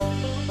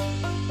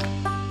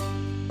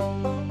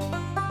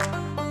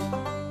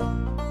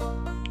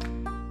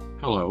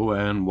Hello,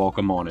 and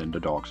welcome on into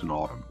Dogs in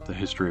Autumn, the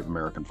history of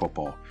American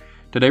football.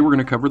 Today we're going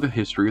to cover the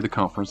history of the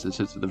conference that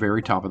sits at the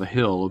very top of the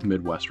hill of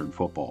Midwestern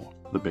football,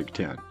 the Big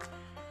Ten.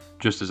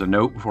 Just as a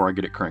note before I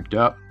get it cranked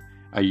up,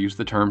 I use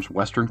the terms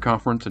Western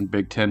Conference and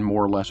Big Ten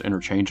more or less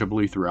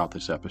interchangeably throughout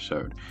this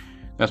episode.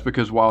 That's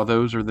because while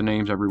those are the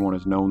names everyone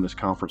has known this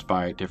conference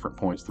by at different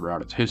points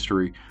throughout its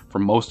history, for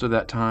most of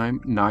that time,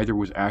 neither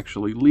was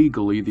actually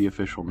legally the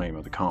official name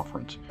of the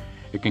conference.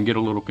 It can get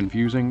a little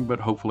confusing,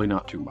 but hopefully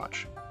not too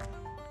much.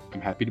 I'm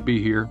happy to be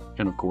here,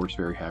 and of course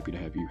very happy to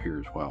have you here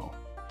as well.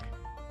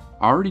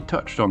 I already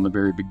touched on the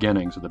very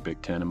beginnings of the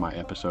Big Ten in my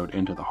episode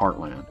Into the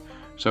Heartland,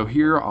 so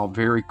here I'll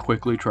very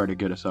quickly try to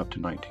get us up to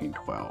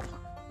 1912.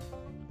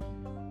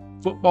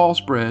 Football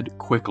spread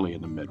quickly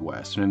in the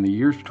Midwest, and in the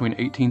years between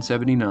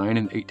 1879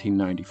 and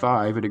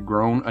 1895 it had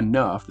grown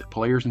enough that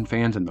players and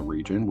fans in the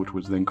region, which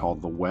was then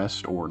called the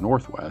West or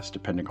Northwest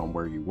depending on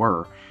where you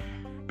were,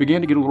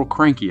 began to get a little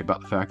cranky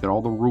about the fact that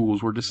all the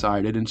rules were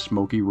decided in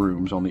smoky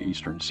rooms on the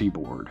eastern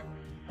seaboard.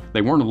 They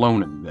weren't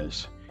alone in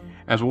this.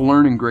 As we'll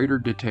learn in greater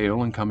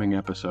detail in coming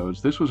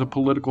episodes, this was a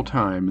political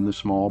time in the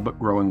small but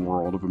growing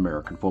world of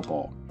American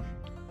football.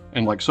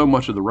 And like so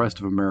much of the rest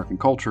of American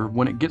culture,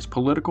 when it gets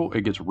political,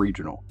 it gets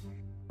regional.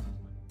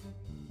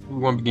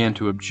 Everyone began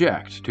to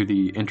object to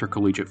the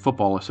intercollegiate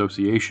football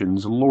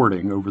associations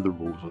lording over the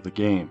rules of the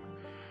game.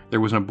 There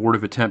was an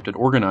abortive attempt at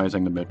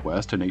organizing the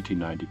Midwest in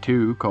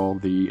 1892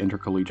 called the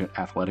Intercollegiate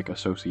Athletic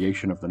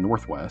Association of the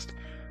Northwest,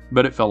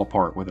 but it fell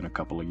apart within a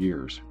couple of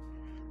years.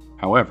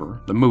 However,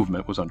 the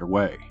movement was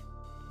underway.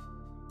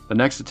 The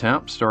next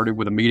attempt started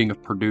with a meeting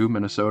of Purdue,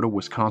 Minnesota,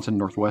 Wisconsin,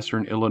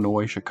 Northwestern,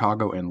 Illinois,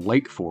 Chicago, and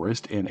Lake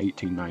Forest in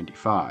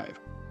 1895.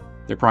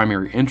 Their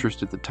primary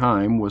interest at the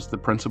time was the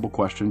principal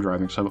question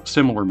driving some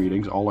similar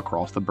meetings all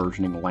across the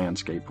burgeoning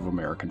landscape of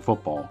American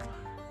football: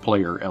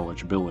 player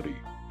eligibility.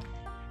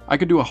 I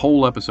could do a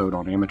whole episode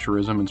on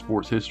amateurism and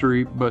sports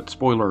history, but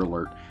spoiler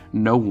alert,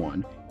 no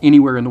one,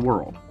 anywhere in the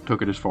world,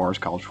 took it as far as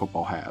college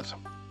football has.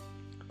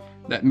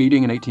 That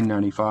meeting in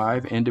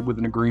 1895 ended with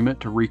an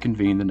agreement to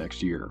reconvene the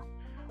next year.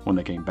 When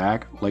they came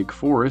back, Lake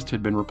Forest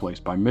had been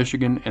replaced by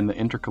Michigan, and the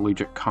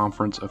Intercollegiate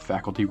Conference of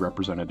Faculty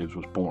Representatives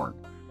was born.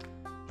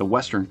 The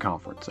Western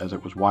Conference, as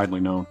it was widely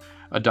known,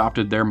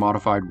 adopted their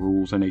modified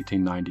rules in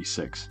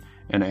 1896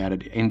 and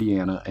added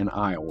Indiana and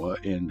Iowa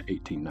in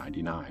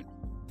 1899.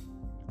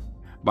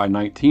 By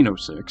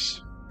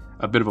 1906,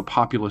 a bit of a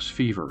populist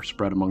fever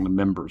spread among the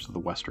members of the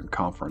Western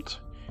Conference.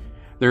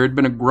 There had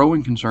been a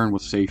growing concern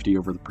with safety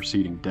over the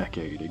preceding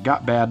decade. It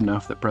got bad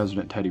enough that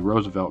President Teddy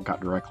Roosevelt got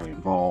directly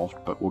involved,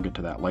 but we'll get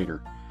to that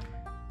later.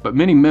 But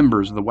many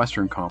members of the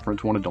Western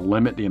Conference wanted to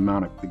limit the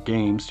amount of the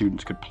game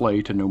students could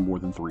play to no more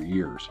than 3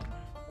 years.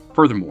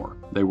 Furthermore,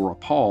 they were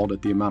appalled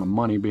at the amount of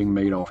money being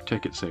made off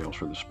ticket sales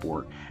for the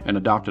sport, and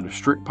adopted a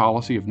strict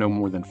policy of no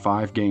more than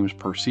 5 games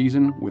per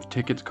season, with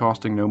tickets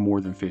costing no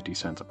more than 50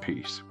 cents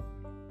apiece.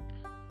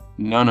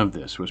 None of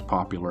this was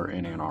popular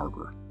in Ann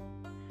Arbor.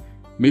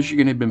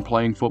 Michigan had been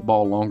playing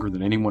football longer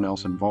than anyone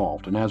else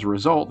involved, and as a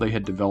result they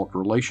had developed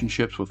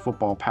relationships with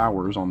football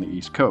powers on the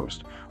East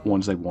Coast,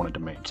 ones they wanted to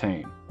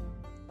maintain.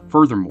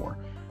 Furthermore,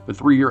 the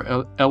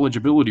 3-year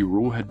eligibility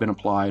rule had been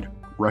applied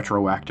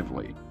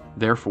retroactively,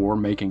 therefore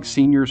making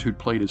seniors who'd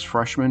played as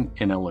freshmen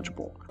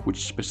ineligible,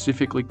 which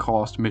specifically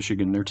cost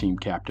Michigan their team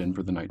captain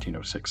for the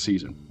 1906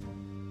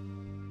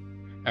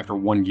 season. After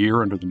 1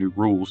 year under the new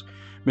rules,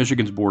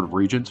 Michigan's Board of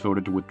Regents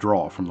voted to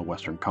withdraw from the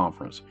Western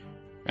Conference,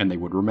 and they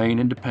would remain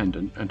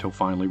independent until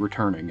finally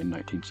returning in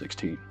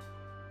 1916.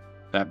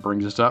 That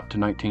brings us up to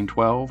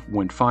 1912,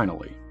 when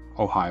finally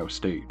Ohio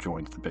State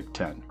joins the Big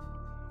Ten.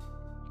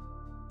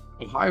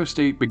 Ohio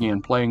State began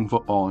playing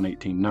football in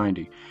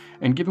 1890,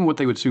 and given what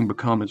they would soon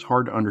become, it's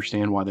hard to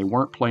understand why they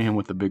weren't playing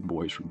with the big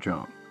boys from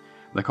jump.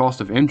 The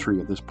cost of entry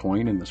at this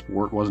point in the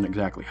sport wasn't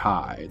exactly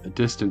high. The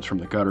distance from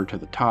the gutter to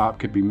the top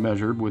could be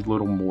measured with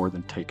little more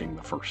than taking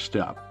the first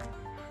step.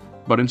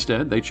 But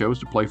instead, they chose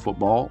to play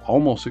football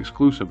almost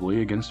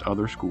exclusively against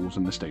other schools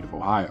in the state of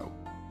Ohio.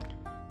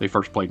 They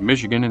first played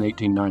Michigan in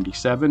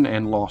 1897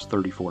 and lost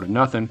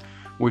 34-0,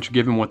 which,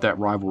 given what that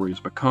rivalry has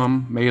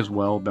become, may as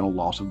well have been a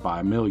loss of by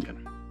a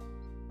million.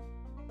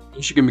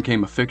 Michigan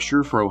became a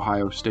fixture for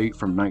Ohio State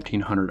from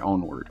 1900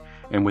 onward,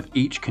 and with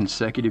each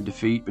consecutive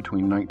defeat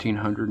between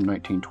 1900 and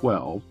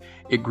 1912,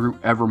 it grew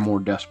ever more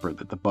desperate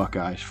that the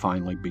Buckeyes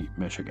finally beat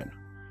Michigan.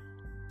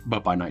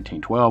 But by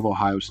 1912,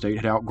 Ohio State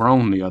had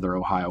outgrown the other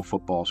Ohio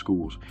football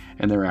schools,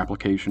 and their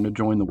application to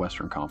join the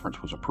Western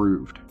Conference was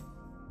approved.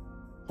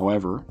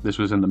 However, this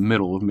was in the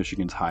middle of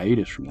Michigan's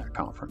hiatus from that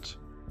conference.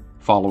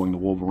 Following the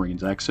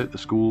Wolverines' exit, the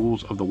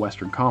schools of the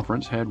Western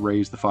Conference had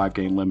raised the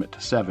 5-game limit to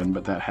 7,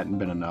 but that hadn't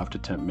been enough to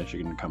tempt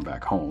Michigan to come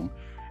back home,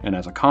 and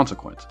as a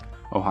consequence,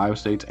 Ohio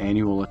State's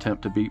annual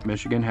attempt to beat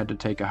Michigan had to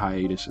take a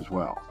hiatus as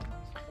well.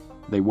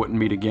 They wouldn't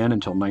meet again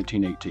until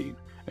 1918,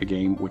 a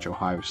game which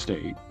Ohio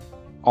State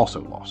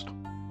also lost.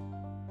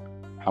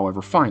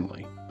 However,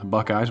 finally, the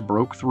Buckeyes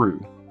broke through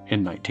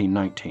in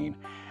 1919,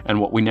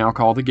 and what we now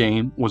call the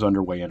game was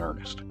underway in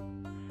earnest.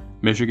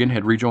 Michigan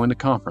had rejoined the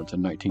conference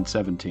in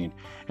 1917,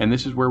 and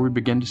this is where we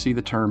begin to see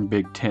the term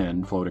Big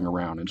Ten floating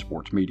around in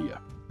sports media.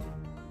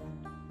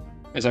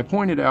 As I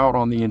pointed out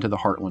on the Into the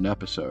Heartland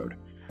episode,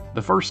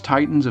 the first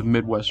titans of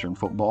Midwestern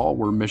football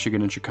were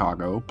Michigan and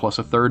Chicago, plus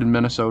a third in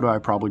Minnesota I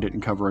probably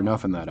didn't cover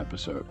enough in that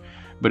episode.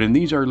 But in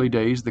these early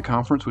days, the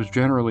conference was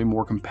generally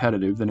more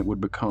competitive than it would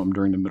become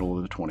during the middle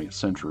of the 20th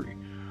century.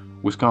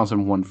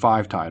 Wisconsin won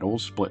 5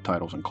 titles, split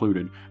titles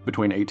included,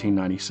 between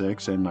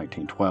 1896 and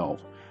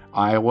 1912.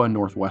 Iowa,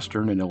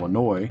 Northwestern, and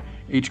Illinois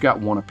each got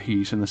 1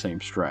 apiece in the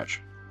same stretch.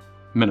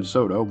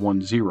 Minnesota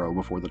won 0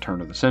 before the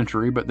turn of the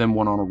century, but then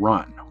went on a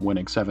run,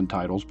 winning 7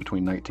 titles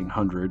between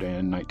 1900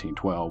 and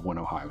 1912 when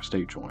Ohio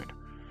State joined.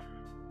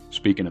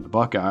 Speaking of the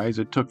Buckeyes,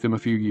 it took them a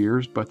few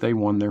years, but they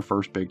won their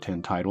first Big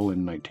Ten title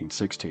in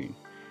 1916,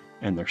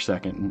 and their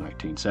second in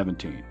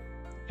 1917,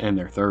 and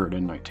their third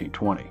in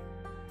 1920.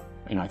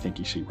 And I think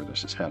you see where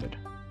this is headed.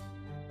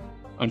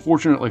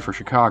 Unfortunately for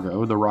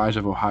Chicago, the rise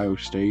of Ohio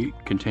State,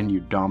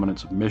 continued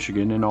dominance of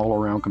Michigan, and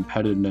all-around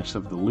competitiveness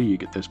of the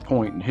league at this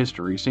point in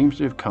history seems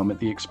to have come at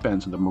the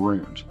expense of the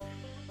Maroons.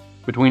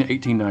 Between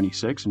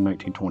 1896 and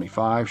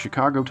 1925,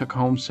 Chicago took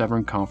home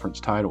 7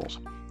 conference titles.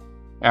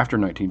 After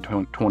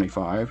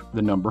 1925,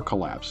 the number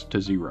collapsed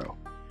to 0.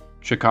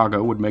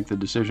 Chicago would make the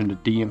decision to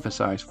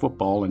de-emphasize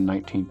football in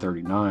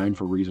 1939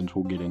 for reasons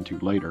we'll get into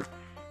later,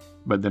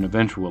 but then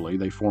eventually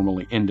they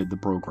formally ended the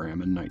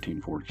program in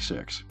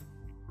 1946.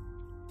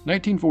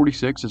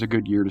 1946 is a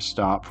good year to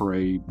stop for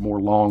a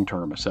more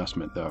long-term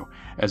assessment, though,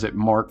 as it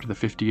marked the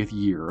 50th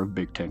year of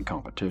Big Ten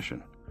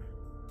competition.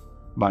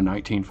 By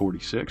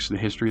 1946, the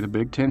history of the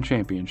Big Ten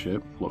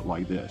Championship looked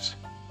like this: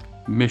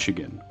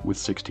 Michigan with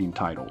 16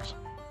 titles,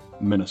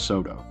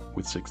 Minnesota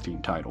with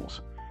 16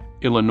 titles,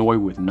 Illinois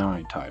with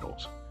 9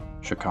 titles,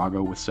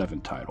 Chicago with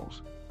 7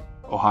 titles,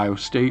 Ohio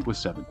State with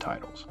 7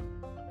 titles,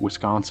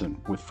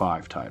 Wisconsin with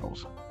 5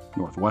 titles,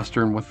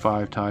 Northwestern with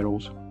 5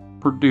 titles,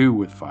 Purdue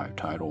with 5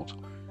 titles,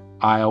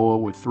 Iowa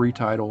with 3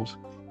 titles,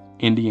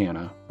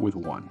 Indiana with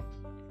 1.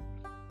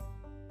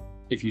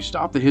 If you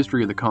stop the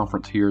history of the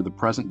conference here, the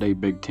present-day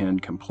Big Ten,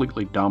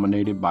 completely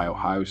dominated by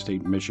Ohio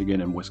State, Michigan,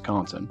 and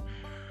Wisconsin,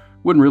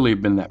 wouldn't really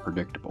have been that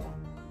predictable.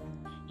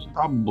 You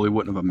probably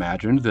wouldn't have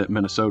imagined that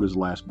Minnesota's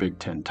last Big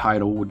Ten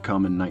title would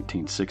come in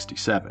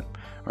 1967,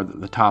 or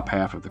that the top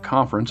half of the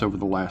conference over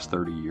the last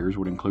 30 years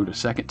would include a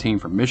second team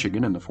from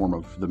Michigan in the form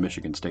of the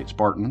Michigan State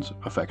Spartans,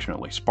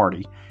 affectionately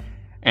Sparty,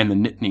 and the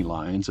Nittany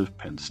Lions of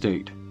Penn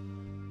State.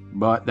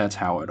 But that's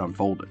how it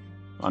unfolded.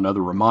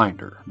 Another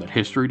reminder that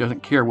history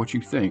doesn't care what you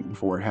think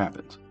before it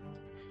happens.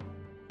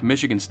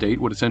 Michigan State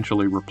would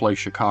essentially replace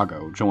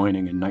Chicago,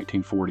 joining in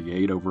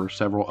 1948 over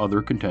several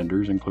other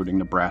contenders including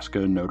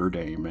Nebraska, Notre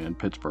Dame, and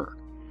Pittsburgh.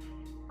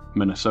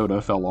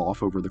 Minnesota fell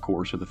off over the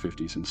course of the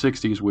 50s and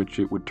 60s, which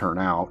it would turn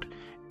out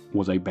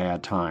was a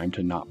bad time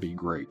to not be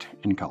great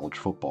in college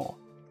football.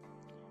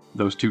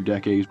 Those 2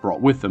 decades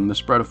brought with them the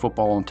spread of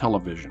football on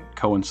television,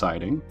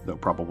 coinciding, though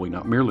probably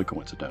not merely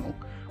coincidental,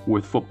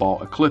 with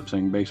football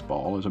eclipsing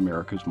baseball as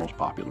America's most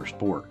popular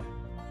sport.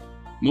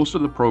 Most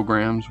of the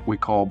programs we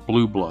call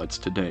blue bloods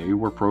today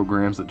were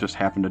programs that just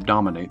happened to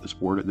dominate the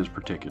sport at this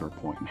particular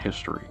point in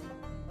history,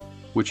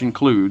 which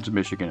includes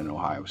Michigan and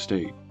Ohio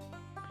State.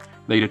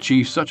 They'd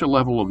achieved such a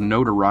level of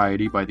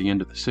notoriety by the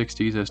end of the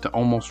 60s as to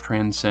almost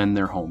transcend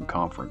their home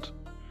conference.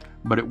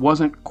 But it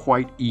wasn't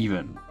quite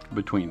even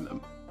between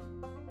them.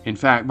 In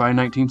fact, by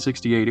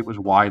 1968 it was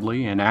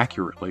widely and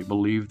accurately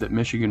believed that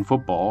Michigan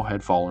football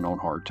had fallen on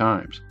hard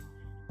times.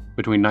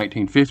 Between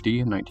 1950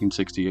 and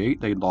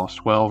 1968, they'd lost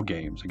 12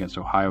 games against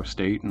Ohio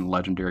State and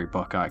legendary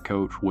Buckeye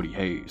coach Woody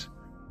Hayes.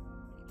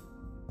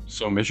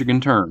 So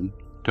Michigan turned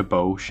to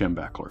Bo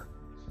Schembechler.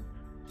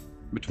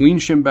 Between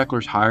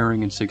Schembechler's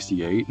hiring in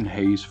 68 and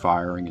Hayes'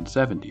 firing in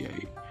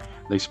 78,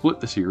 they split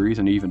the series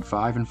and even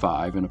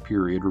 5-5 in a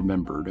period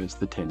remembered as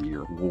the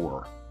 10-Year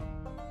War.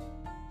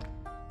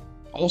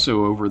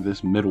 Also over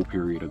this middle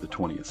period of the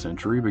 20th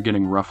century,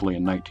 beginning roughly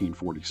in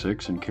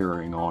 1946 and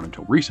carrying on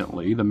until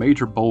recently, the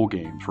major bowl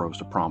games rose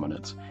to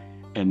prominence,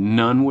 and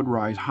none would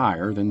rise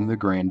higher than the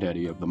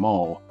granddaddy of them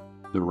all,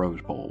 the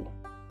Rose Bowl.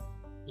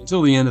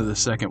 Until the end of the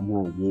Second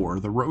World War,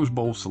 the Rose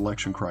Bowl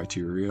selection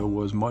criteria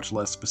was much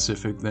less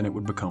specific than it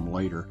would become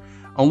later,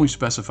 only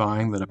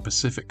specifying that a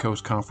Pacific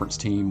Coast Conference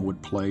team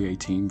would play a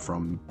team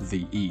from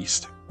the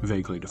East,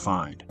 vaguely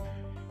defined.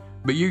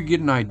 But you get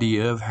an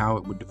idea of how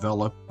it would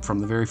develop from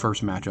the very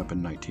first matchup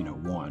in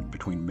 1901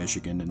 between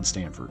Michigan and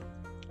Stanford.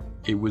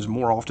 It was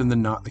more often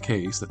than not the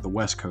case that the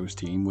West Coast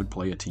team would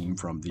play a team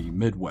from the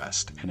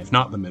Midwest, and if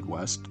not the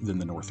Midwest, then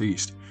the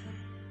Northeast.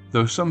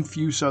 Though some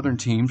few Southern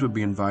teams would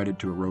be invited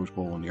to a Rose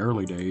Bowl in the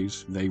early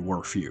days, they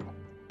were few.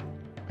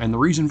 And the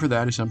reason for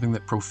that is something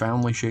that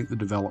profoundly shaped the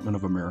development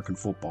of American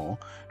football,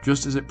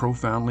 just as it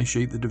profoundly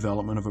shaped the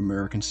development of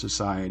American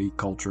society,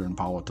 culture, and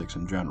politics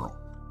in general: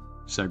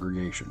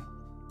 segregation.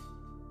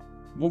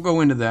 We'll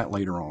go into that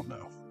later on,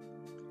 though.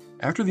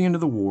 After the end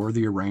of the war,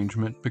 the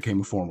arrangement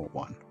became a formal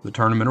one. The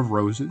Tournament of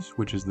Roses,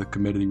 which is the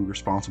committee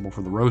responsible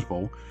for the Rose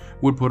Bowl,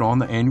 would put on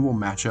the annual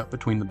matchup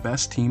between the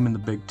best team in the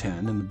Big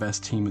Ten and the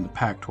best team in the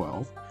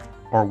Pac-12,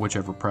 or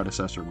whichever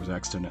predecessor was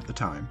extant at the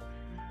time.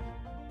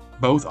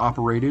 Both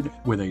operated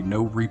with a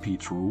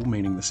no-repeats rule,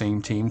 meaning the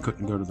same team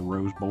couldn't go to the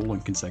Rose Bowl in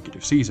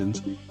consecutive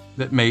seasons.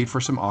 That made for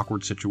some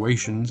awkward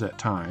situations at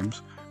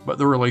times, but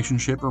the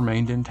relationship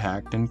remained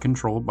intact and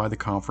controlled by the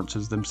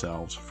conferences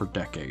themselves for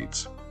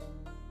decades.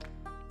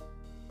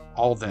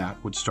 All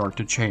that would start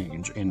to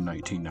change in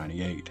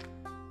 1998.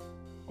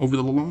 Over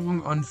the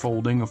long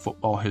unfolding of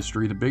football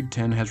history, the Big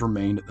Ten has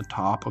remained at the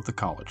top of the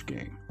college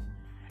game.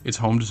 It's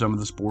home to some of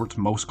the sport's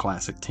most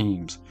classic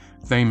teams,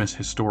 famous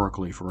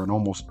historically for an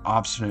almost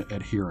obstinate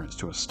adherence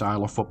to a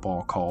style of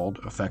football called,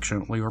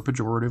 affectionately or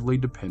pejoratively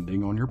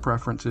depending on your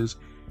preferences,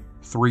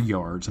 3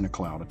 yards in a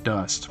cloud of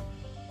dust.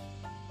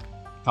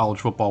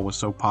 College football was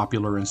so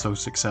popular and so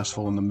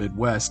successful in the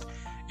Midwest,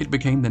 it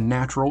became the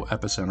natural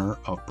epicenter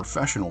of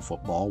professional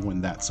football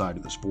when that side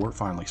of the sport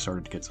finally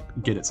started to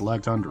get its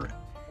legs under it.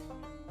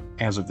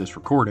 As of this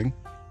recording,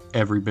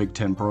 every Big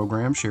Ten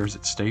program shares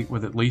its state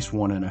with at least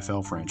one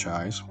NFL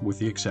franchise, with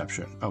the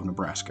exception of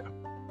Nebraska.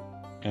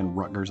 And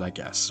Rutgers, I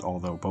guess,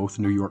 although both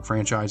New York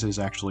franchises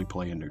actually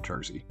play in New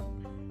Jersey.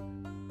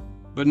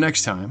 But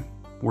next time,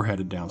 we're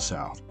headed down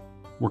south,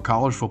 where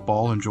college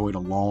football enjoyed a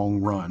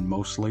long run,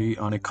 mostly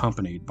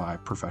unaccompanied by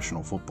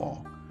professional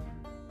football.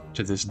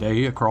 To this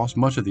day, across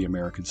much of the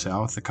American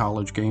South, the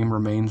college game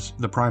remains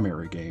the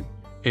primary game,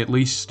 at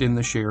least in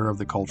the share of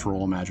the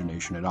cultural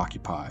imagination it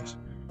occupies.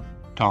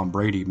 Tom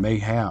Brady may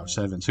have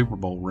 7 Super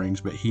Bowl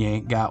rings, but he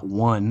ain't got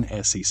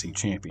 1 SEC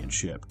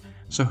championship,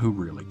 so who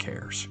really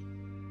cares?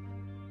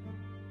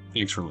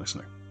 Thanks for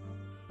listening.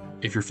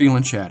 If you're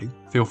feeling chatty,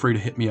 feel free to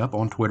hit me up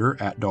on Twitter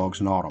at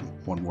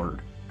dogsandautumn, one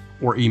word,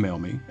 or email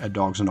me at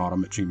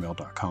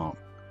dogsandautumn@gmail.com.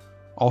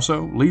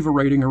 Also, leave a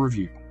rating or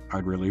review.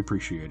 I'd really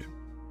appreciate it.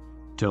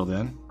 Till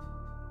then,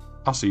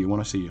 I'll see you when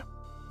I see you.